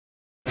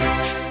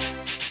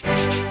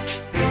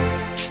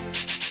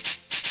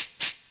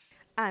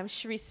I'm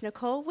Sharice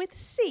Nicole with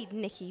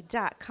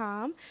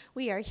CNikky.com.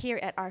 We are here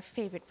at our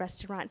favorite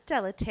restaurant,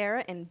 Della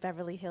Terra in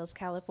Beverly Hills,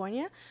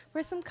 California,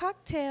 for some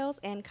cocktails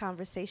and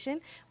conversation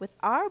with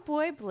our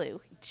boy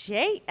Blue,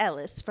 Jay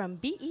Ellis from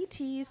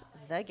BET's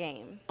The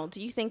Game.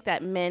 Do you think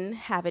that men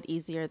have it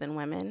easier than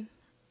women,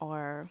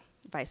 or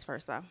vice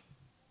versa?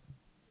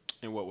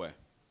 In what way?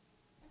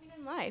 I mean,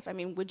 in life. I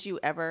mean, would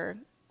you ever...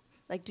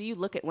 Like, do you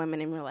look at women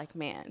and you're like,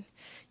 man,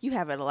 you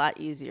have it a lot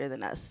easier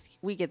than us.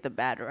 We get the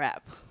bad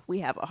rap.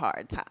 We have a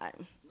hard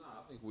time. No,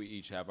 I think we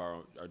each have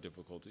our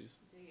difficulties.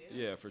 Do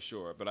you? Yeah, for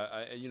sure. But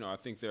I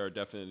think there are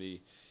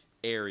definitely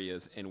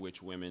areas in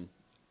which women,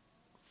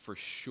 for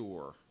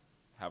sure,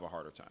 have a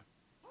harder time.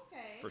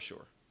 Okay. For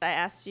sure. I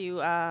asked you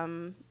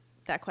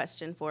that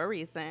question for a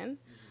reason.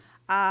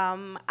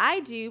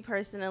 I do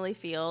personally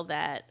feel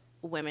that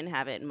women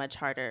have it much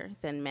harder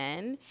than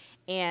men,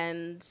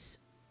 and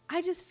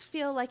I just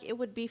feel like it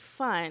would be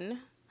fun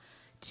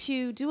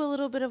to do a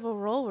little bit of a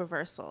role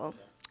reversal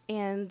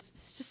and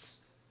just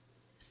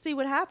see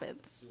what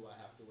happens. Do I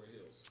have to wear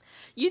heels?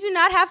 You do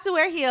not have to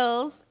wear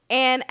heels.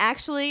 And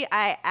actually,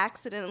 I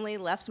accidentally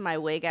left my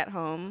wig at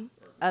home.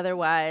 Perfect.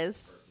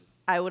 Otherwise, perfect.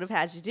 I would have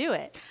had you do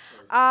it.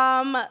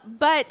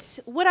 But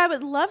what I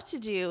would love to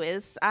do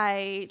is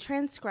I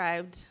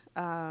transcribed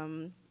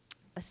a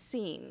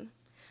scene,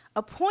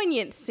 a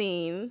poignant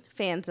scene,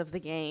 fans of the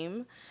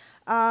game,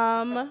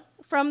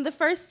 from the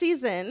first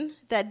season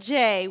that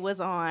Jay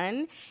was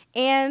on,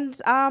 and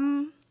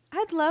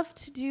I'd love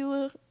to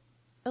do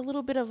a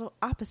little bit of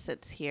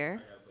opposites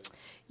here.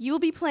 You will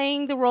be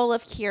playing the role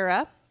of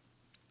Kira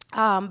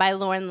by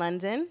Lauren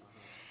London,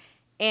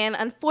 and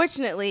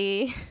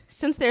unfortunately,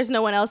 since there's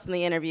no one else in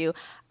the interview,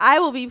 I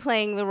will be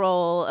playing the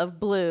role of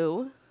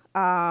Blue,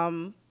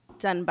 done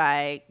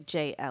by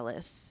Jay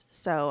Ellis.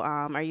 So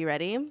are you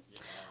ready?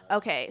 Yeah.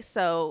 Okay,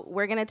 so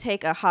we're going to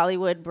take a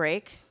Hollywood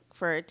break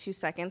for 2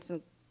 seconds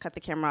and cut the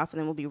camera off, and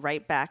then we'll be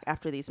right back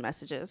after these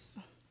messages.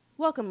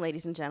 Welcome,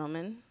 ladies and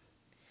gentlemen,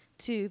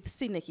 to the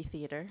CNikky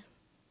Theater.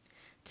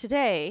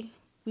 Today,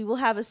 we will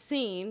have a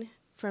scene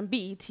from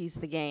BET's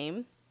The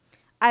Game.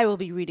 I will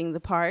be reading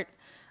the part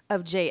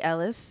of Jay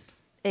Ellis,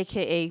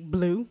 a.k.a.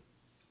 Blue.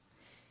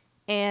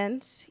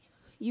 And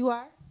you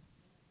are?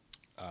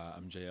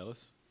 I'm Jay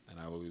Ellis, and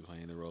I will be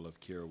playing the role of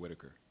Kira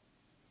Whitaker.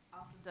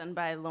 Also done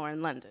by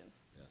Lauren London.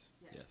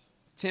 Yes.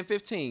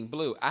 10:15,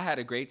 Blue. I had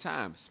a great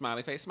time.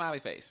 Smiley face, smiley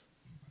face.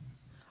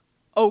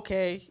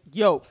 Okay,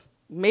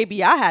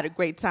 maybe I had a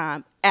great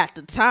time at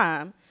the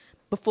time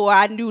before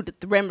I knew what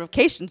the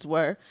ramifications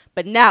were,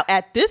 but now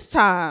at this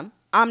time,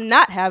 I'm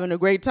not having a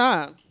great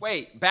time.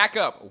 Wait, back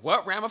up.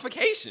 What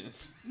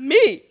ramifications?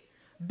 Me,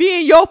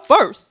 being your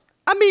first.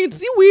 I mean, do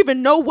you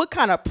even know what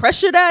kind of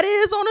pressure that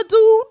is on a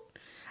dude?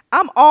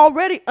 I'm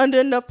already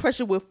under enough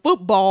pressure with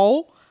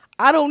football.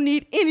 I don't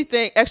need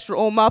anything extra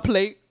on my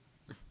plate.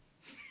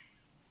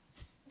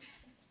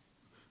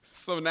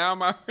 So now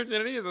my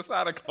virginity is a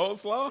side of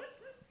coleslaw?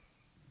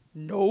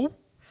 No,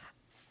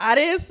 I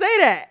didn't say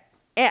that.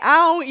 And I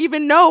don't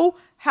even know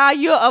how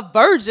you're a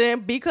virgin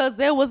because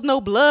there was no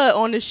blood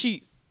on the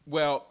sheets.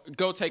 Well,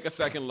 go take a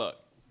second look.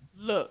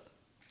 Look,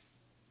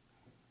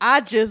 I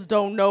just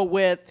don't know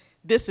where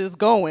this is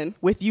going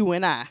with you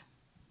and I.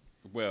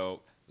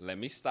 Well, let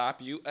me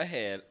stop you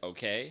ahead,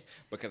 okay?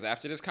 Because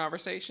after this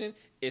conversation,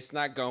 it's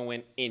not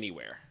going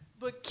anywhere.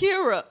 But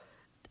Kira,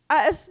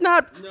 it's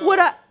not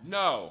what I...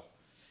 No.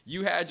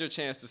 You had your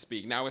chance to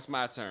speak. Now it's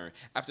my turn.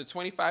 After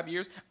 25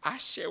 years, I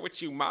share with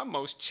you my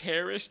most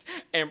cherished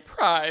and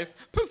prized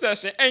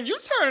possession. And you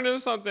turn into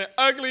something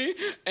ugly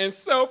and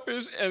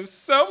selfish and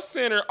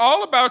self-centered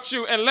all about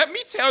you. And let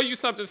me tell you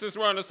something since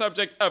we're on the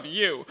subject of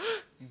you.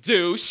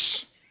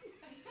 Douche.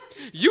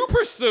 You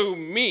pursue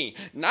me.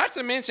 Not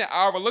to mention,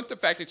 I overlooked the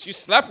fact that you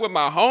slept with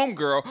my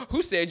homegirl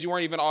who said you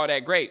weren't even all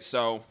that great,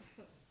 so.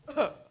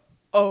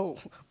 Oh,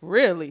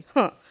 really?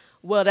 Huh.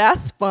 Well,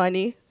 that's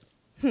funny.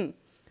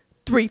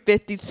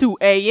 3:52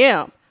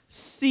 a.m.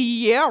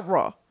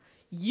 Sierra,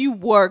 you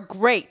were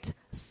great.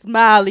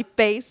 Smiley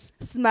face,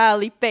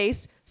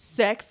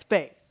 sex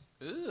face.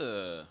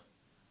 Ugh.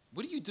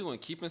 What are you doing,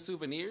 keeping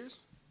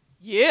souvenirs?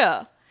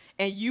 Yeah,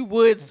 and you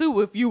would too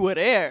if you were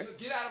there.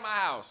 Get out of my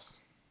house.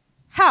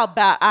 How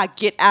about I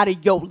get out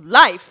of your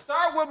life?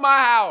 Start with my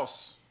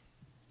house.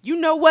 You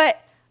know what?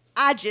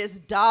 I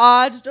just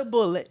dodged a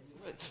bullet.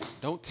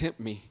 Don't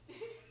tempt me.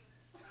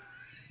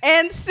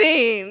 And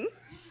scene.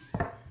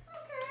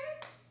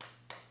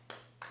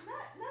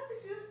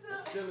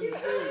 Still in the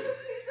moment.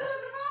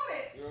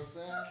 You know what I'm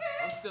saying?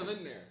 Okay. I'm still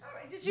in there. All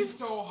right, you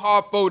told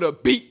Harpo to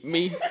beat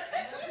me.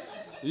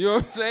 You know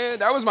what I'm saying?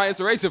 That was my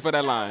inspiration for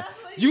that line.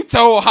 You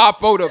told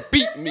Harpo to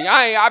beat me.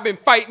 I've been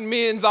fighting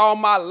men's all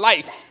my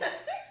life.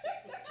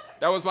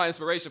 That was my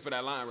inspiration for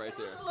that line right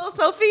there. Little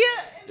Sophia?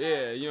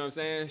 Yeah, you know what I'm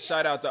saying?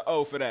 Shout out to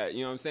O for that.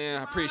 You know what I'm saying?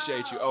 I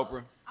appreciate you,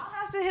 Oprah. I'll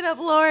have to hit up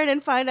Lauren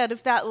and find out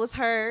if that was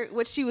her,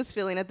 what she was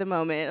feeling at the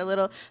moment a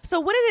little. So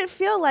what did it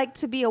feel like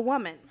to be a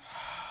woman?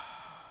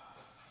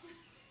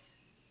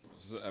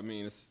 I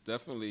mean, it's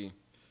definitely,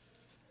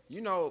 you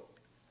know,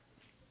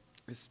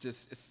 it's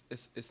just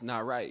it's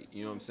not right.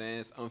 You know what I'm saying?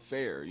 It's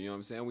unfair. You know what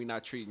I'm saying? We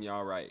not treating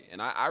y'all right.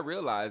 And I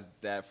realized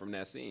that from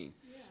that scene.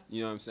 Yeah.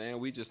 You know what I'm saying?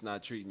 We just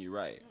not treating you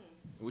right.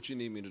 What you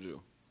need me to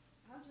do?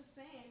 I'm just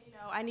saying,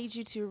 I need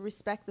you to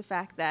respect the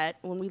fact that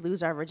when we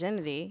lose our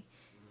virginity,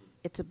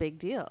 it's a big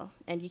deal.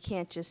 And you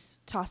can't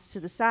just toss it to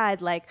the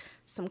side like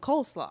some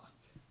coleslaw.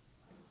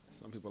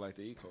 Some people like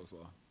to eat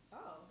coleslaw. Oh.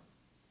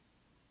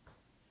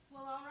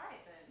 Well, all right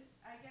then.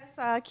 I guess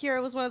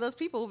Kira was one of those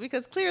people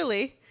because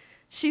clearly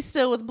she's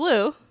still with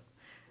Blue.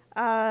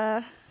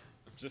 I'm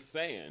just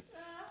saying.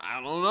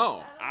 I don't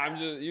know. I'm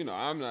just,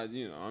 I'm not,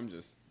 I'm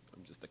just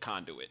the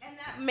conduit. And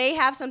that may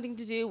have something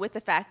to do with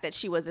the fact that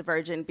she was a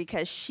virgin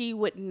because she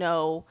would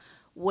know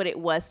what it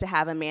was to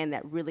have a man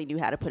that really knew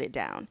how to put it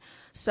down.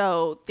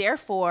 So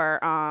therefore,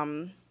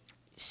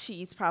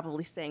 she's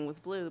probably staying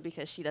with Blue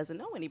because she doesn't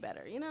know any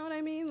better. You know what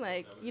I mean?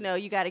 Like,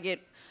 you got to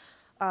get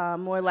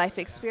more life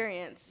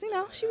experience.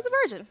 She was a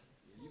virgin.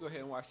 You go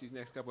ahead and watch these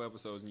next couple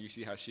episodes and you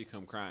see how she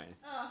come crying.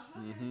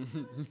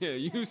 Yeah,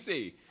 you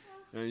see.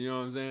 You know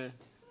what I'm saying?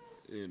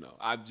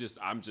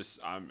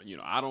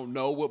 I don't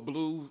know what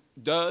Blue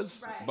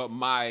does, right. But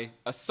my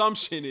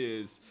assumption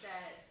is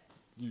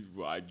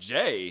that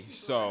Jay,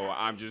 so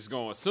I'm just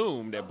going to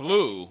assume that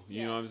Blue,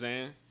 you know what I'm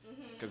saying?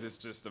 Because it's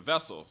just a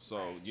vessel. So,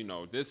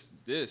 right.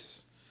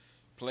 This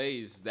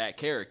plays that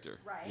character,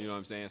 right. You know what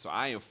I'm saying? So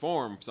I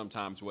inform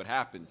sometimes what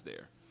happens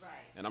there. Right.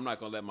 And I'm not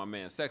going to let my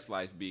man's sex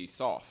life be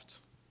soft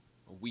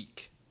or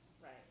weak.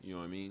 Right. You know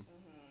what I mean?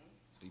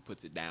 So he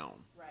puts it down.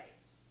 Right.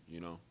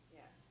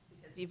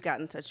 Because you've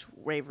gotten such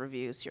rave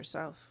reviews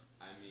yourself.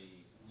 I mean,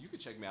 you could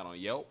check me out on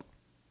Yelp.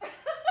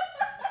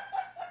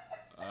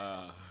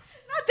 Not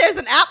there's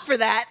an app for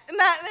that.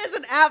 Not there's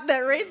an app that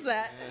rates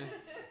that.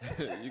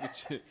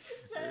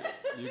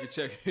 You can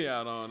check me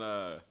out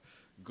on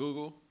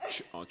Google,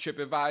 on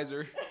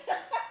TripAdvisor.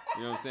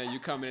 You know what I'm saying? You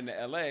coming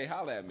into LA,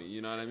 holla at me.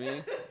 You know what I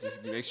mean?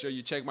 Just make sure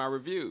you check my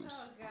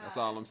reviews. Oh, that's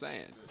all I'm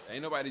saying.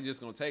 Ain't nobody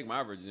just gonna take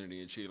my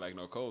virginity and treat it like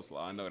no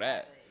coleslaw. I know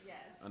that. Yes.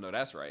 I know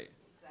that's right.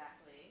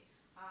 Exactly.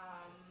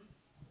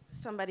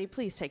 Somebody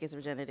please take his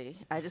virginity.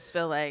 I just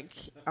feel like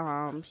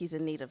he's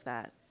in need of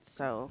that.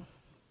 So.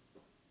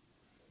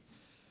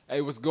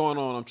 Hey, what's going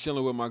on? I'm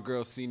chilling with my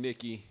girl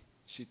CNikky.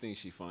 She thinks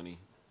she funny.